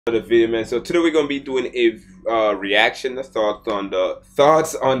The video, man. So today we're gonna be doing a reaction, the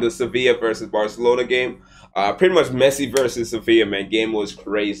thoughts on the Sevilla versus Barcelona game. Pretty much Messi versus Sevilla, man. Game was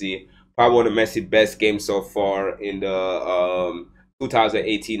crazy. Probably one of Messi's best games so far in the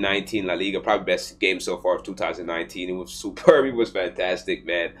 2018-19 La Liga. Probably best game so far of 2019. It was superb. It was fantastic,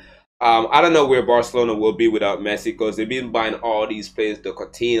 man. I don't know where Barcelona will be without Messi because they've been buying all these players, the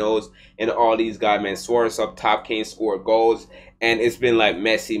Coutinhos and all these guys, man. Suarez up top can't score goals, and it's been like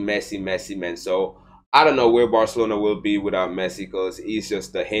Messi, Messi, Messi, man. So I don't know where Barcelona will be without Messi because he's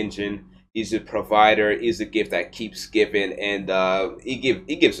just the engine. He's the provider. He's the gift that keeps giving, and he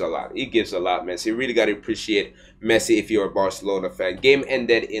gives a lot. He gives a lot, man. So you really got to appreciate Messi if you're a Barcelona fan. Game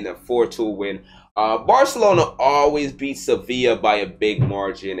ended in a 4-2 win. Barcelona always beats Sevilla by a big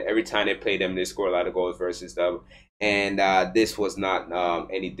margin. Every time they play them, they score a lot of goals versus them. And this was not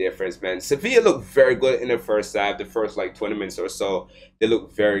any difference, man. Sevilla looked very good in the first half. The first like 20 minutes or so, they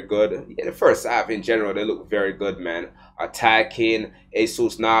looked very good. Yeah, the first half in general, they looked very good, man. Attacking,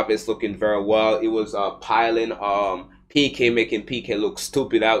 Jesus Navas looking very well. It was piling PK, making PK look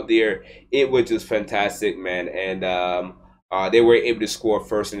stupid out there. It was just fantastic, man. And they were able to score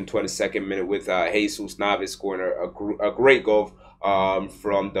first in the 22nd minute with Jesus Navas scoring a great goal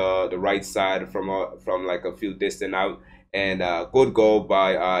from the right side from like a few distance out, and good goal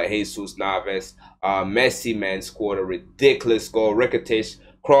by Jesus Navas. Messi, man, scored a ridiculous goal. Rakitic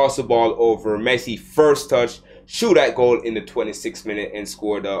crossed the ball over Messi, first touch, shoot that goal in the 26th minute, and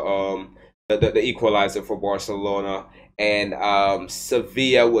scored the equalizer for Barcelona. And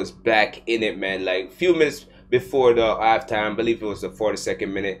Sevilla was back in it, man. Like a few minutes before the halftime, I believe it was the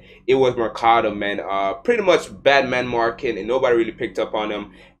 42nd minute, it was Mercado, man. Pretty much bad man marking, and nobody really picked up on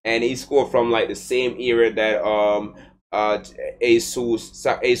him. And he scored from like the same era that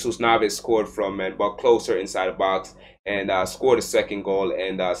Jesus Navas scored from, man, but closer inside the box, and scored a second goal,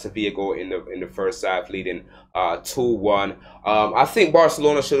 and Sevilla goal in the first half, leading 2-1. I think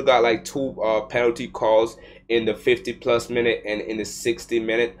Barcelona should have got like two penalty calls in the 50+ minute and in the 60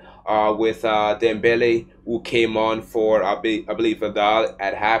 minute. With Dembele, who came on for I believe Vidal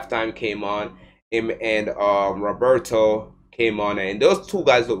at halftime, came on him, and Roberto came on, and those two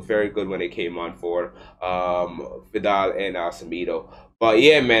guys looked very good when they came on for Vidal and Semedo. But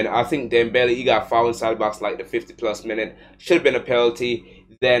yeah, man, I think Dembele, he got fouled inside the box like the 50+ minute. Should have been a penalty.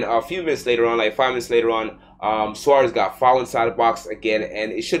 Then a few minutes later on, like 5 minutes later on, Suarez got fouled inside the box again,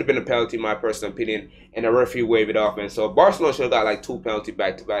 and it should have been a penalty, in my personal opinion, and the referee waved it off, man. So Barcelona should have got like two penalty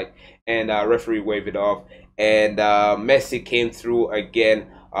back to back, and referee waved it off. And Messi came through again.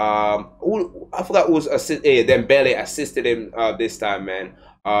 I forgot who was Dembele assisted him this time, man.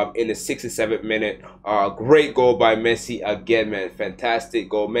 In the 67th minute, great goal by Messi again, man. Fantastic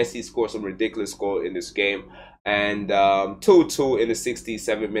goal. Messi scored some ridiculous goal in this game. And 2-2 in the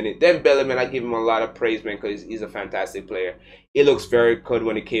 67th minute. Dembele, man, I give him a lot of praise, man, because he's a fantastic player. He looks very good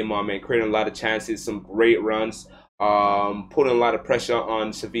when he came on, man, creating a lot of chances, some great runs, putting a lot of pressure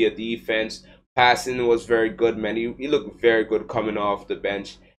on Sevilla defense. Passing was very good, man. He looked very good coming off the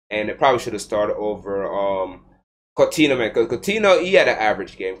bench, and it probably should have started over Coutinho, man, because Coutinho, he had an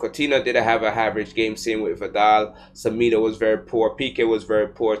average game. Coutinho didn't have an average game. Same with Vidal. Semedo was very poor. PK was very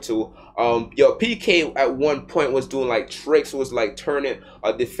poor too. PK at one point was doing like tricks, was like turning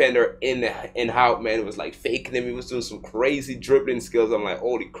a defender in and out, man. It was like faking him. He was doing some crazy dribbling skills. I'm like,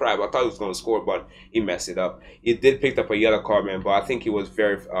 holy crap! I thought he was gonna score, but he messed it up. He did pick up a yellow card, man, but I think he was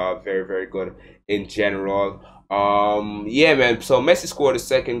very, very good in general. Yeah, man. So Messi scored the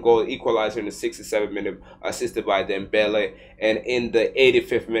second goal, equalizer in the 67th minute, assisted by Dembele. And in the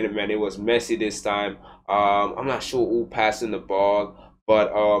 85th minute, man, it was Messi this time. I'm not sure who passing the ball,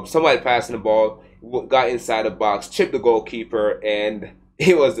 but somebody passing the ball, got inside the box, chipped the goalkeeper, and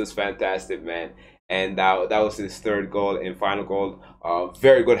it was just fantastic, man. And that was his third goal and final goal.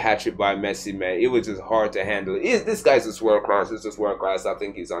 Very good hat trick by Messi, man. It was just hard to handle. This guy's just world class. It's just world class. I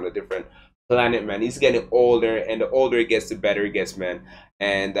think he's on a different planet, man. He's getting older, and the older he gets, the better he gets, man.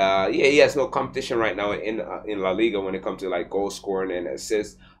 And yeah, he has no competition right now in La Liga when it comes to like goal scoring and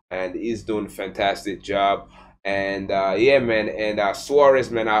assists, and he's doing a fantastic job. And yeah, man. And Suarez,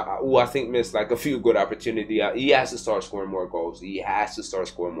 man, who I think missed like a few good opportunities. He has to start scoring more goals. He has to start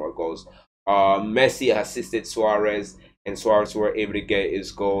scoring more goals. Messi assisted Suarez, and Suarez were able to get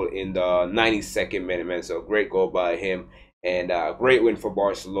his goal in the 92nd minute, man. So great goal by him. And great win for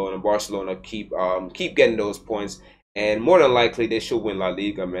Barcelona. Barcelona keep getting those points, and more than likely they should win La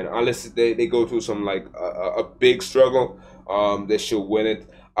Liga, man. Unless they go through some like a big struggle, they should win it.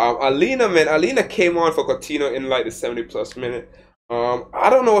 Alina, man, Alina came on for Coutinho in like the 70+ minute. I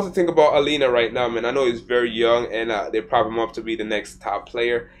don't know what to think about Alina right now, man. I know he's very young, and they prop him up to be the next top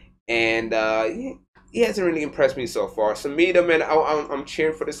player, and he hasn't really impressed me so far. Samito, man, I'm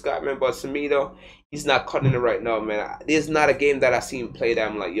cheering for this guy, man, but Samito, he's not cutting it right now, man. There's not a game that I see him play that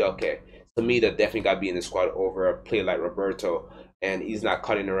I'm like, yo, okay, Samito definitely got to be in the squad over a player like Roberto, and he's not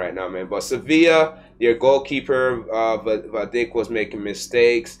cutting it right now, man. But Sevilla, their goalkeeper, Vadik was making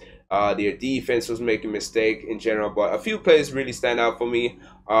mistakes. Their defense was making mistakes in general, but a few players really stand out for me.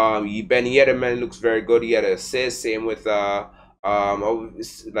 Ben Yedder, man, looks very good. He had an assist. Same with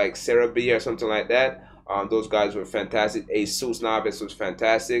like Sevilla or something like that. Those guys were fantastic. Jesus Navas was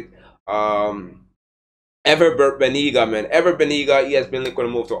fantastic. Ever Beniga, man. Ever Beniga, he has been linked with a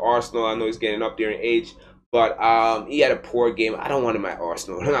move to Arsenal. I know he's getting up there in age, but he had a poor game. I don't want him at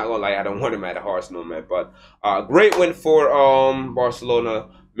Arsenal. I'm not gonna lie, I don't want him at Arsenal, man. But great win for Barcelona.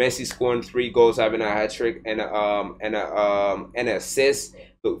 Messi scoring 3 goals, having a hat trick and an assist.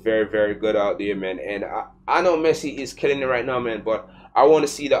 Look very, very good out there, man. And I know Messi is killing it right now, man, but I want to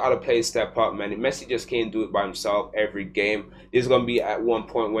see the other players step up, man. Messi just can't do it by himself every game. There's gonna be at one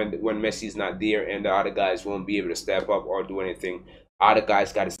point when Messi's not there and the other guys won't be able to step up or do anything. Other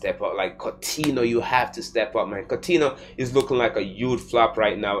guys got to step up. Like Coutinho, you have to step up, man. Coutinho is looking like a huge flop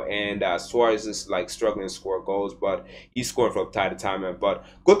right now, and Suarez is like struggling to score goals, but he's scoring from time to time, man. But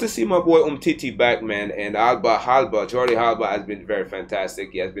good to see my boy Umtiti back, man. And Jordi Alba has been very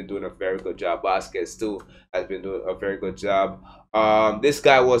fantastic. He has been doing a very good job. Vasquez too has been doing a very good job. This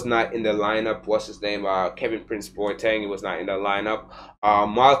guy was not in the lineup. What's his name? Kevin Prince Boateng. He was not in the lineup.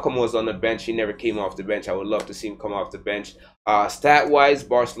 Malcolm was on the bench. He never came off the bench. I would love to see him come off the bench. Stat-wise,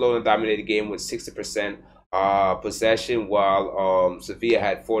 Barcelona dominated the game with 60% possession, while Sevilla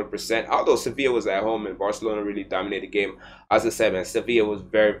had 40%. Although Sevilla was at home and Barcelona really dominated the game. As I said, man, Sevilla was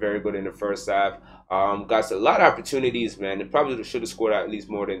very, very good in the first half. Got a lot of opportunities, man. They probably should have scored at least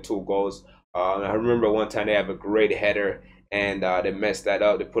more than 2 goals. I remember one time they have a great header, and they messed that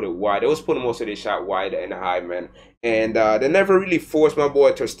up. They put it wide. They was putting most of their shot wide and high, man. And they never really forced my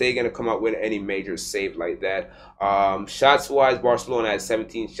boy Ter Stegen to come out with any major save like that. Shots-wise, Barcelona had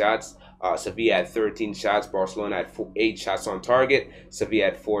 17 shots. Sevilla had 13 shots. Barcelona had 8 shots on target. Sevilla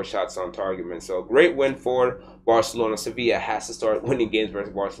had 4 shots on target, man. So great win for Barcelona. Sevilla has to start winning games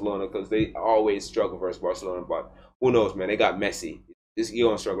versus Barcelona because they always struggle versus Barcelona. But who knows, man? They got Messi. You're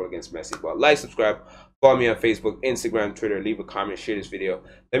going to struggle against Messi. But like, subscribe, follow me on Facebook, Instagram, Twitter. Leave a comment, share this video.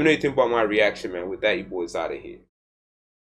 Let me know what you think about my reaction, man. With that, you boys out of here.